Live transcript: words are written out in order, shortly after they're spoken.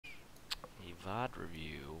VOD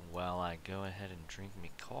review while I go ahead and drink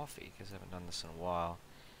me coffee, because I haven't done this in a while.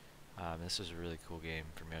 This was a really cool game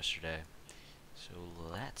from yesterday, so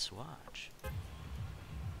let's watch.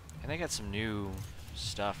 And they got some new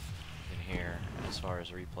stuff in here as far as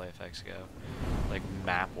replay effects go, like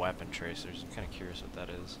map weapon tracers. I'm kind of curious what that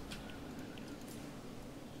is.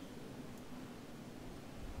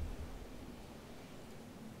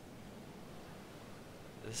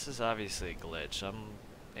 This is obviously a glitch. I'm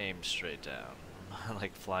aimed straight down. I'm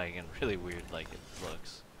like flying in really weird like it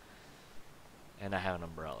looks. And I have an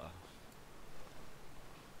umbrella.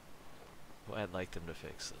 Well, I'd like them to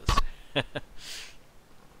fix this.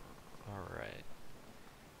 Alright.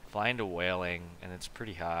 Flying to Whaling, and it's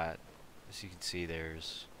pretty hot. As you can see,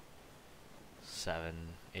 there's 7,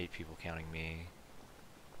 8 people counting me.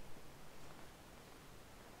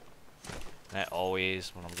 And I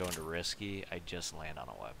always, when I'm going to risky, I just land on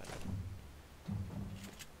a weapon.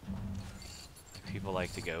 People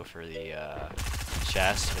like to go for the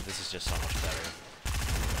chest, but this is just so much better.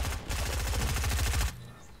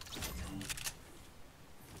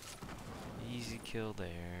 Easy kill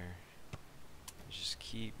there. Just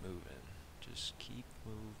keep moving. Just keep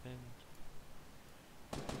moving.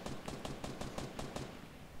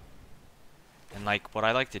 And like, what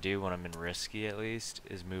I like to do when I'm in risky, at least,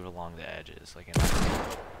 is move along the edges. Like,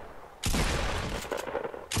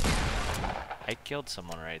 I killed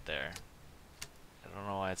someone right there. I don't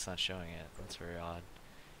know why it's not showing it. That's very odd.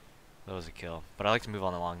 That was a kill. But I like to move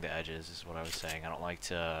on along the edges, is what I was saying. I don't like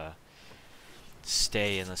to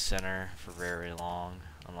stay in the center for very long,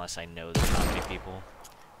 unless I know there's not many people.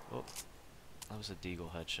 Oh, that was a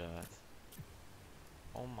deagle headshot.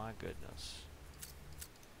 Oh my goodness.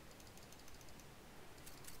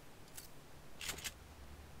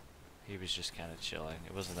 He was just kind of chilling.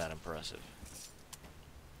 It wasn't that impressive.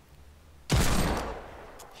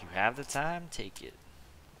 If you have the time, take it.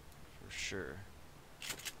 For sure.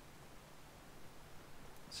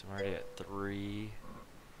 So I'm already at 3.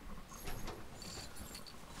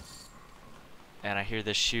 And I hear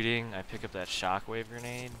this shooting. I pick up that shockwave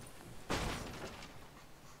grenade. I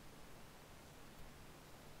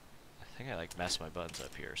think I like messed my buttons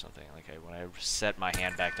up here or something. Like when I set my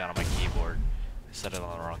hand back down on my keyboard, I set it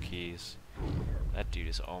on the wrong keys. That dude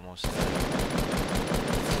is almost dead.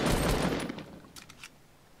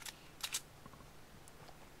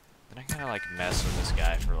 Then I kind of like mess with this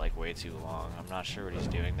guy for like way too long. I'm not sure what he's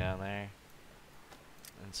doing down there.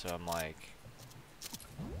 And so I'm like,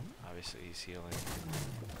 obviously he's healing.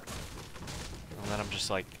 And then I'm just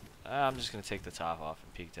like, I'm just going to take the top off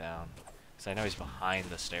and peek down. Because I know he's behind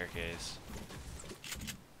the staircase.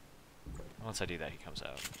 Once I do that, he comes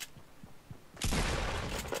out.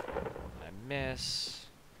 I miss.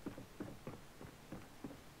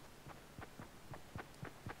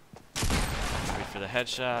 Wait for the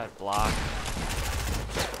headshot, block.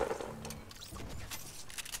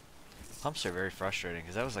 Pumps are very frustrating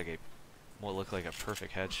because that was like what looked like a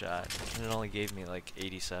perfect headshot, and it only gave me like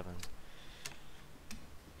 87.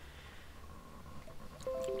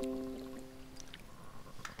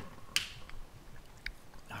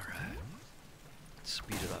 Alright.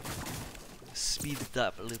 Speed it up. Speed it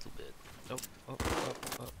up a little bit. Oh, oh, oh,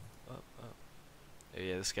 oh, oh, oh.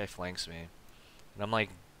 Yeah, this guy flanks me. And I'm like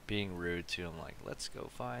being rude to him, like, let's go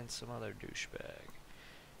find some other douchebag.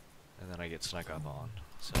 And then I get snuck up on.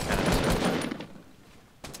 So I kind of deserve it.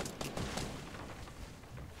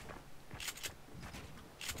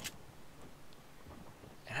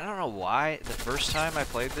 And I don't know why, the first time I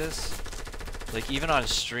played this, like even on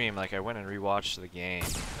stream, like I went and rewatched the game,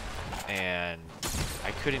 and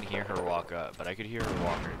I couldn't hear her walk up, but I could hear her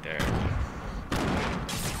walk right there.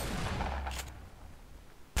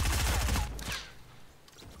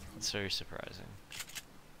 It's very surprising.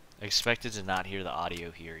 I expected to not hear the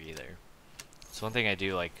audio here either. So one thing I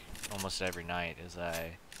do like almost every night is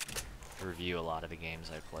I review a lot of the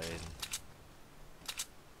games I played.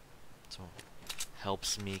 So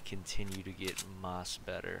helps me continue to get Moss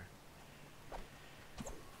better.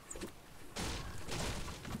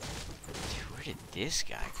 Dude, where did this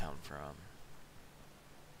guy come from?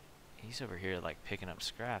 He's over here like picking up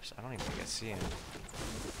scraps. I don't even think I see him.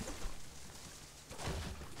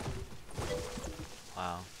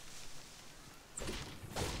 Wow.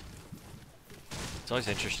 It's always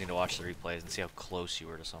interesting to watch the replays and see how close you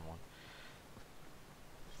were to someone.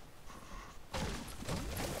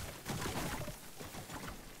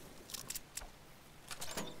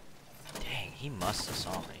 Dang, he must have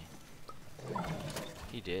saw me.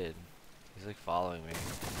 He did. He's like following me.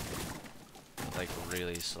 Like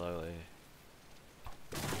really slowly.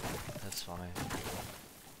 That's funny.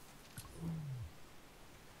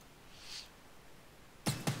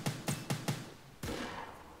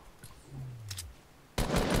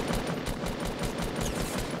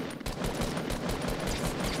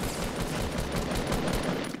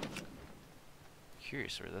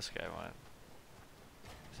 curious where this guy went.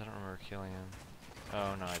 'Cause I don't remember killing him.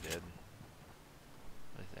 Oh, no, I did.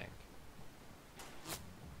 I think.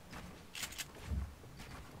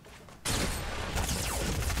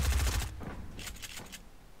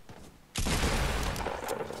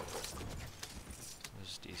 It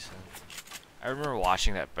was decent. I remember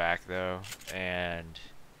watching that back, though, and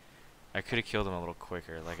I could have killed him a little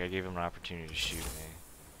quicker. Like, I gave him an opportunity to shoot me.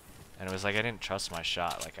 And it was like I didn't trust my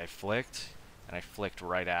shot. Like, I flicked, and I flicked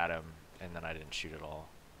right at him, and then I didn't shoot at all.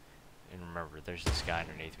 And remember, there's this guy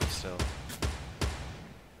underneath me still.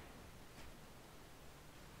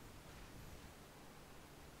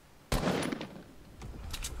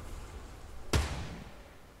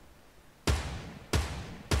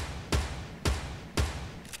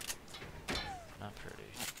 Not pretty.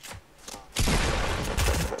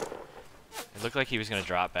 It looked like he was going to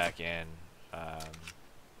drop back in. Oh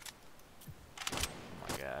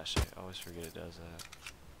my gosh, I always forget it does that.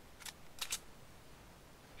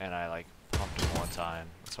 And I like pumped him one time.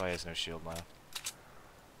 That's why he has no shield left.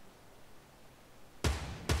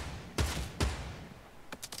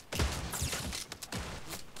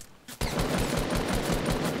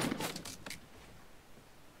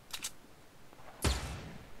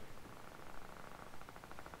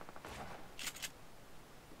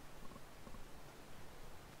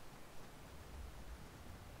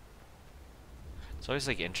 It's always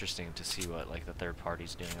like interesting to see what like the third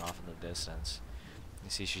party's doing off in the distance. You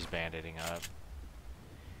see she's banditting up.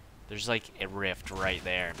 There's like a rift right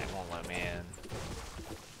there and it won't let me in.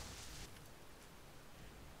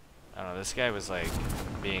 I don't know, this guy was like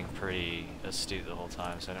being pretty astute the whole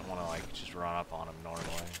time, so I didn't want to like just run up on him normally.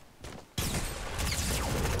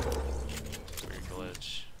 Weird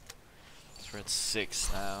glitch. So we're at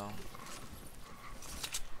 6 now.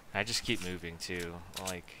 I just keep moving too.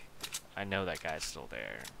 Like, I know that guy's still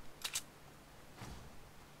there.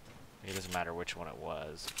 It doesn't matter which one it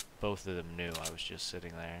was. Both of them knew I was just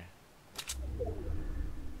sitting there.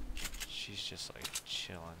 She's just like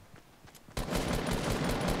chilling.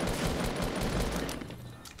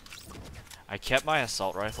 I kept my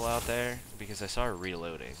assault rifle out there because I saw her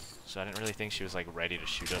reloading. So I didn't really think she was like ready to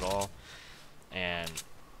shoot at all. And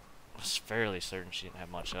I was fairly certain she didn't have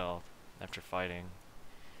much health after fighting.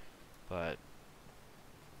 But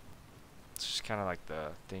it's just kind of like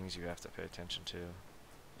the things you have to pay attention to.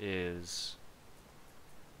 Is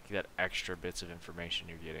that extra bits of information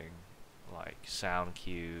you're getting, like sound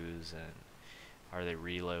cues and are they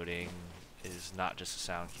reloading is not just a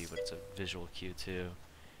sound cue but it's a visual cue too.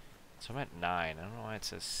 So I'm at 9. I don't know why it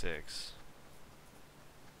says 6.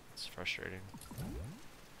 It's frustrating.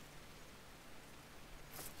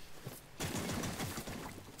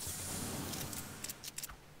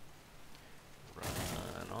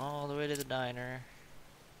 Run all the way to the diner.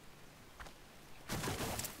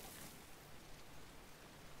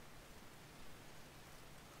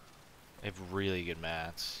 They have really good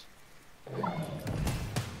mats. I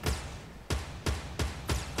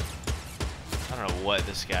don't know what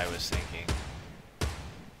this guy was thinking.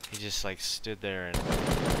 He just like stood there and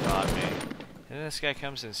got me. And then this guy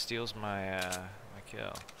comes and steals my my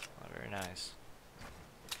kill. Oh, very nice.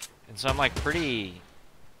 And so I'm like pretty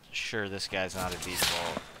sure this guy's not a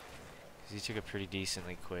default. Because he took a pretty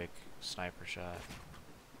decently quick sniper shot.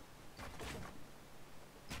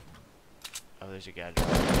 Oh, there's a guy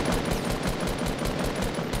driving.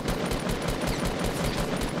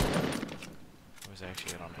 I was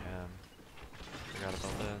actually hit on him. Forgot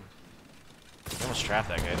about that. I almost trapped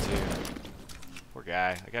that guy too. Poor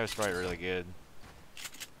guy. That guy was probably really good.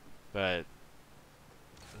 But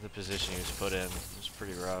the position he was put in was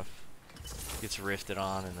pretty rough. Gets rifted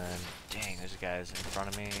on and then, dang, there's guys in front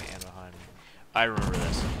of me and behind me. I remember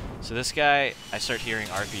this. So this guy, I start hearing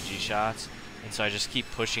RPG shots. And so I just keep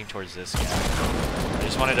pushing towards this guy. I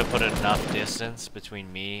just wanted to put enough distance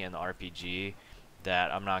between me and the RPG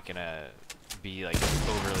that I'm not gonna be like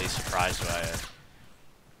overly surprised by it.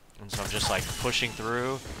 And so I'm just like pushing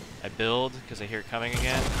through. I build because I hear it coming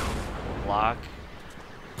again. Block.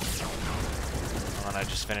 And then I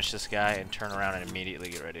just finish this guy and turn around and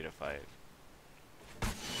immediately get ready to fight. Of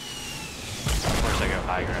course I go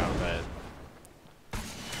high ground, but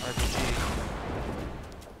RPG.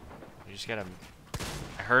 You just gotta...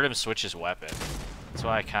 I heard him switch his weapon. That's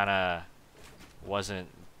why I kinda wasn't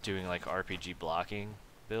doing like RPG blocking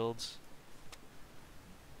builds.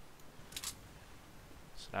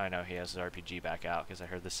 So now I know he has his RPG back out because I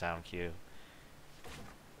heard the sound cue.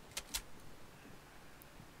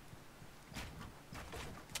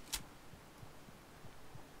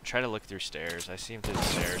 Try to look through stairs. I see him through the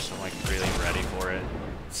stairs, so I'm like really ready for it.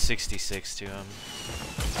 66 to him.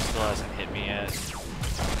 Still hasn't hit me yet.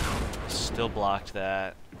 Still blocked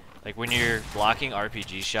that. Like when you're blocking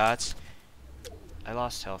RPG shots, I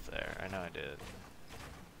lost health there. I know I did.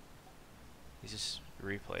 These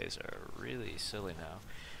replays are really silly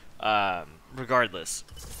now. Regardless,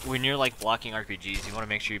 when you're like blocking RPGs, you want to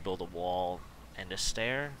make sure you build a wall and a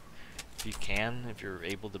stair if you can, if you're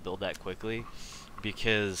able to build that quickly,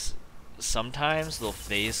 because sometimes they'll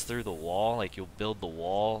phase through the wall. Like you'll build the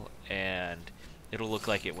wall and it'll look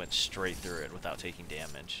like it went straight through it without taking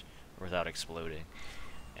damage or without exploding.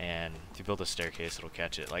 And if you build a staircase, it'll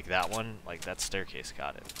catch it. Like that one, like that staircase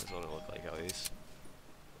got it. That's what it looked like at least.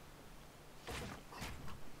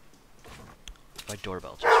 My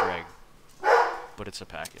doorbell just rang, but it's a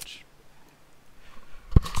package.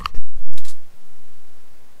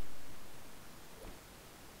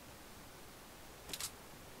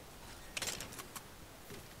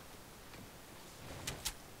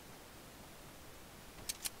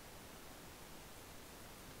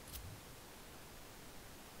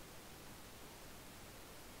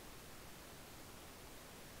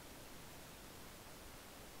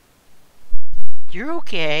 You're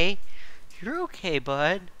okay. You're okay,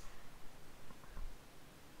 bud.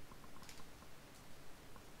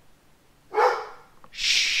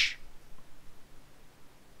 Shh.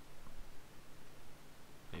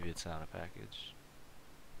 Maybe it's not a package.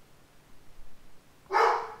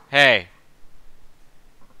 Hey.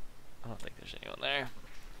 I don't think there's anyone there.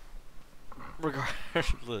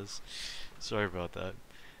 Regardless. Sorry about that.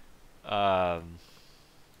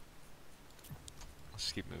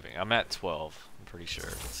 Let's keep moving. I'm at 12. I'm pretty sure.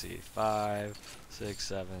 Let's see. 5, 6,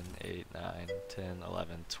 7, 8, 9, 10,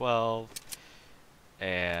 11, 12.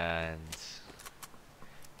 And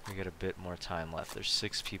we got a bit more time left. There's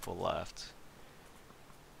 6 people left.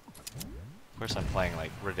 Of course, I'm playing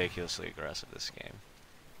like ridiculously aggressive this game.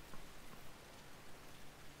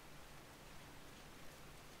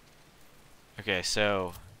 Okay,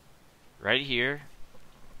 so right here,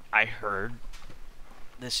 I heard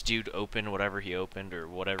this dude open whatever he opened or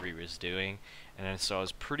whatever he was doing, and then so I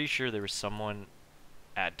was pretty sure there was someone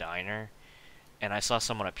at diner, and I saw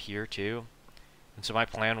someone up here too. And so my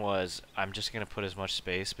plan was I'm just gonna put as much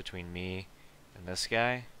space between me and this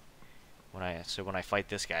guy. When I fight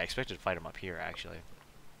this guy, I expected to fight him up here actually,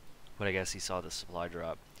 but I guess he saw the supply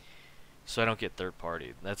drop, so I don't get third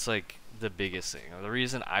party. That's like the biggest thing. The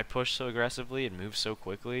reason I push so aggressively and move so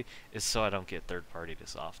quickly is so I don't get third party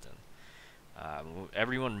this often.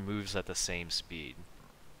 Everyone moves at the same speed.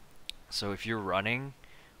 So if you're running,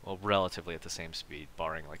 well, relatively at the same speed,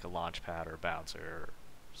 barring like a launch pad or a bouncer or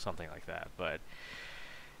something like that. But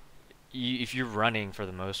if you're running for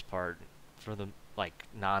the most part, for the like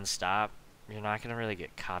non-stop, you're not gonna really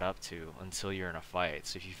get caught up to until you're in a fight.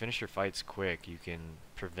 So if you finish your fights quick, you can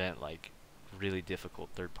prevent like really difficult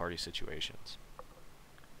third-party situations.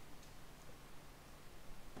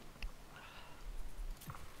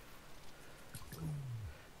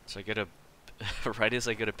 So I get a right as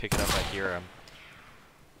I go to pick it up, I hear him.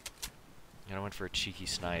 And I went for a cheeky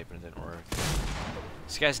snipe and it didn't work.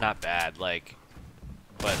 This guy's not bad, like,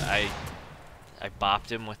 but I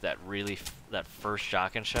bopped him with that that first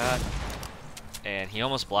shotgun shot, and he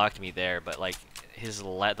almost blocked me there. But like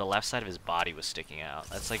the left side of his body was sticking out.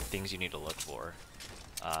 That's like things you need to look for.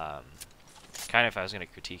 Kind of if I was gonna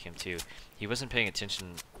critique him too, he wasn't paying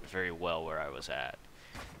attention very well where I was at.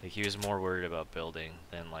 Like he was more worried about building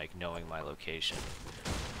than like knowing my location.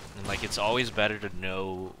 And like it's always better to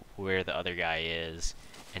know where the other guy is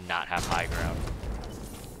and not have high ground.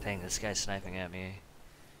 Dang, this guy's sniping at me.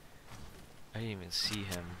 I didn't even see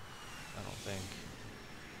him, I don't think.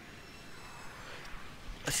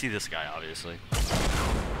 I see this guy, obviously.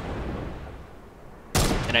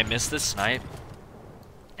 And I missed this snipe.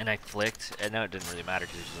 And I flicked, and no, it didn't really matter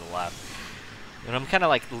because he was to the left. And I'm kind of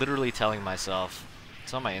like literally telling myself,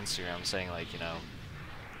 it's on my Instagram, saying like, you know,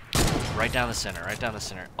 right down the center, right down the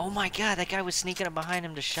center. Oh my god, that guy was sneaking up behind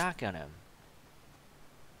him to shotgun him.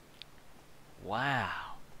 Wow.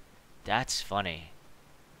 That's funny.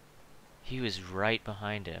 He was right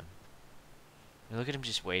behind him. And look at him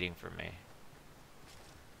just waiting for me.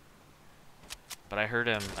 But I heard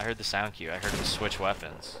the sound cue. I heard him switch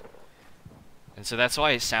weapons. And so that's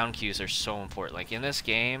why sound cues are so important. Like in this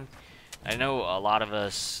game, I know a lot of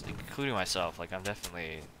us, including myself, like I'm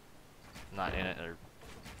definitely not in it, or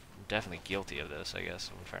definitely guilty of this, I guess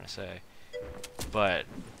I'm trying to say. But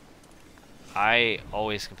I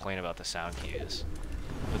always complain about the sound cues.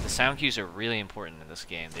 But the sound cues are really important in this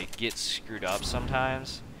game. They get screwed up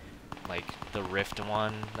sometimes. Like the Rift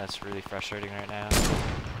one, that's really frustrating right now.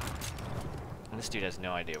 And this dude has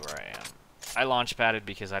no idea where I am. I launch padded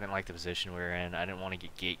because I didn't like the position we were in. I didn't want to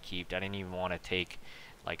get gatekeeped. I didn't even want to take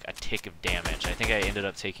like a tick of damage. I think I ended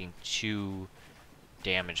up taking 2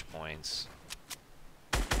 damage points.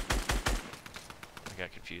 I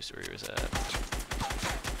got confused where he was at.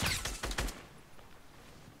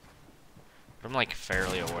 But I'm like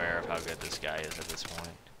fairly aware of how good this guy is at this point.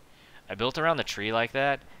 I built around the tree like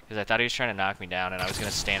that because I thought he was trying to knock me down and I was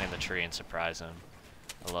going to stand in the tree and surprise him.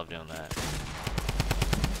 I love doing that.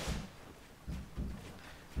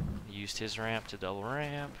 Used his ramp to double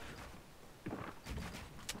ramp.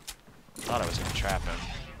 Thought I was going to trap him,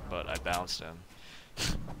 but I bounced him.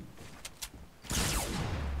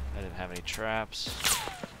 I didn't have any traps.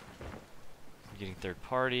 I'm getting third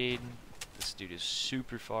partied. This dude is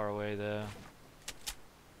super far away though.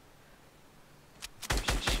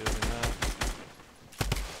 She's shielding up.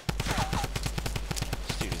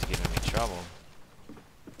 This dude is giving me trouble.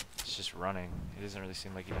 He's just running. He doesn't really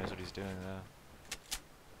seem like he knows what he's doing though.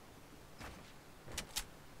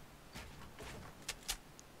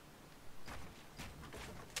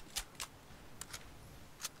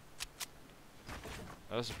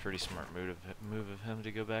 That was a pretty smart move of him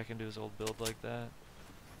to go back into his old build like that.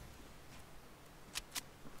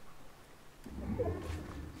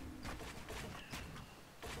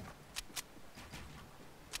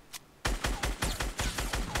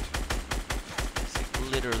 It's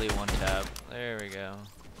like literally one tap. There we go.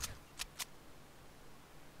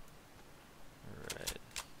 Alright.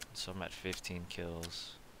 So I'm at 15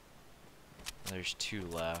 kills. There's 2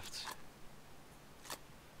 left.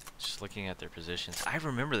 Just looking at their positions. I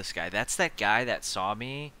remember this guy. That's that guy that saw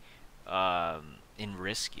me in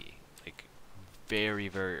Risky. Like, very,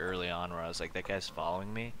 very early on where I was like, that guy's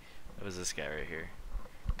following me. That was this guy right here.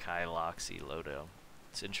 Kai Loxy Lodo.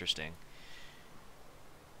 It's interesting.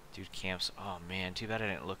 Dude camps. Oh, man. Too bad I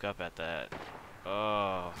didn't look up at that.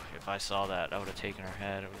 Oh, if I saw that, I would have taken her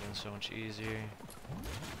head. It would have been so much easier.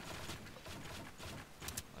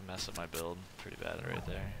 I messed up my build pretty bad right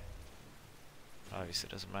there. Obviously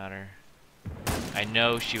it doesn't matter. I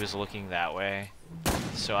know she was looking that way,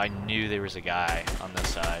 so I knew there was a guy on this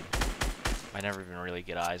side. I never even really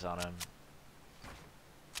get eyes on him.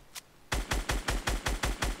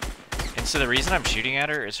 And so the reason I'm shooting at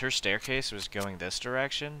her is her staircase was going this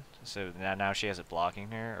direction, so now she has it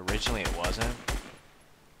blocking her. Originally it wasn't.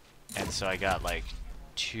 And so I got like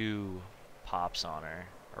 2 pops on her,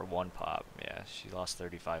 or 1 pop. Yeah, she lost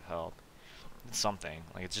 35 health. It's something,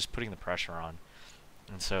 like it's just putting the pressure on.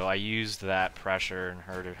 And so I used that pressure and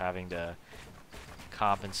her having to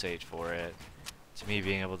compensate for it to me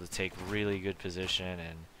being able to take really good position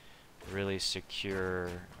and really secure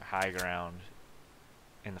high ground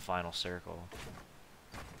in the final circle.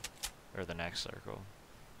 Or the next circle.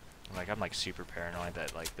 I'm like super paranoid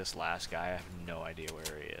that like this last guy, I have no idea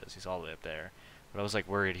where he is. He's all the way up there. But I was like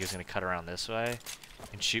worried he was going to cut around this way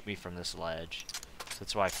and shoot me from this ledge. So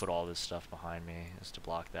that's why I put all this stuff behind me, is to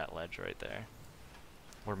block that ledge right there.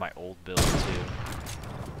 Or my old build too.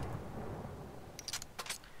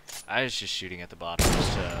 I was just shooting at the bottom,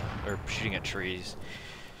 or shooting at trees.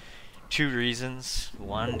 2 reasons.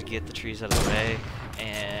 1, to get the trees out of the way,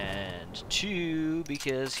 and 2,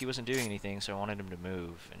 because he wasn't doing anything, so I wanted him to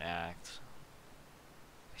move and act.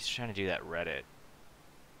 He's trying to do that Reddit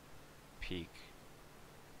peek.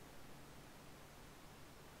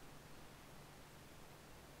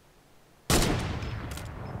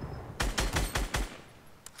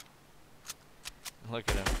 Look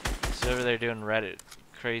at him. He's over there doing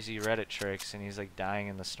crazy Reddit tricks, and he's like dying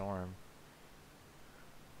in the storm.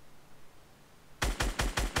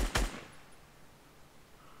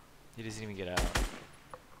 He doesn't even get out.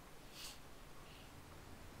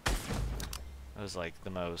 That was like the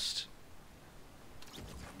most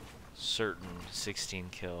certain 16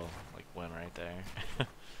 kill like win right there. It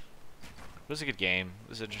was a good game. It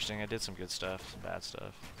was interesting. I did some good stuff, some bad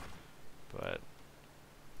stuff, but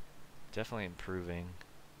definitely improving.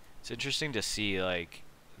 It's interesting to see like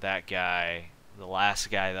that guy, the last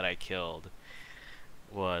guy that I killed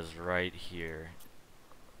was right here.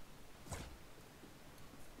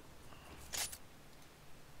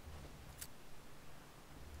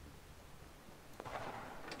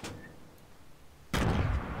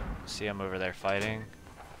 See him over there fighting.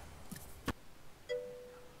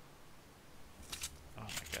 Oh my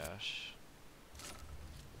gosh.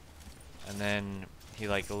 And then he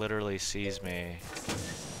like literally sees me.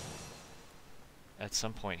 At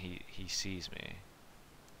some point he sees me.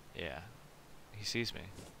 Yeah. He sees me.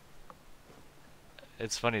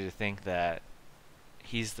 It's funny to think that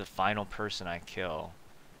he's the final person I kill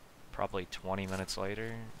probably 20 minutes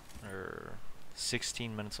later or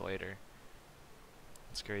 16 minutes later.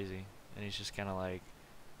 It's crazy. and he's just kind of like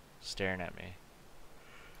staring at me.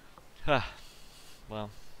 Huh. Well,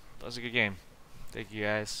 that was a good game. Thank you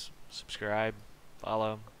guys. Subscribe,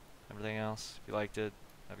 follow, everything else. If you liked it,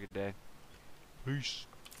 have a good day. Peace.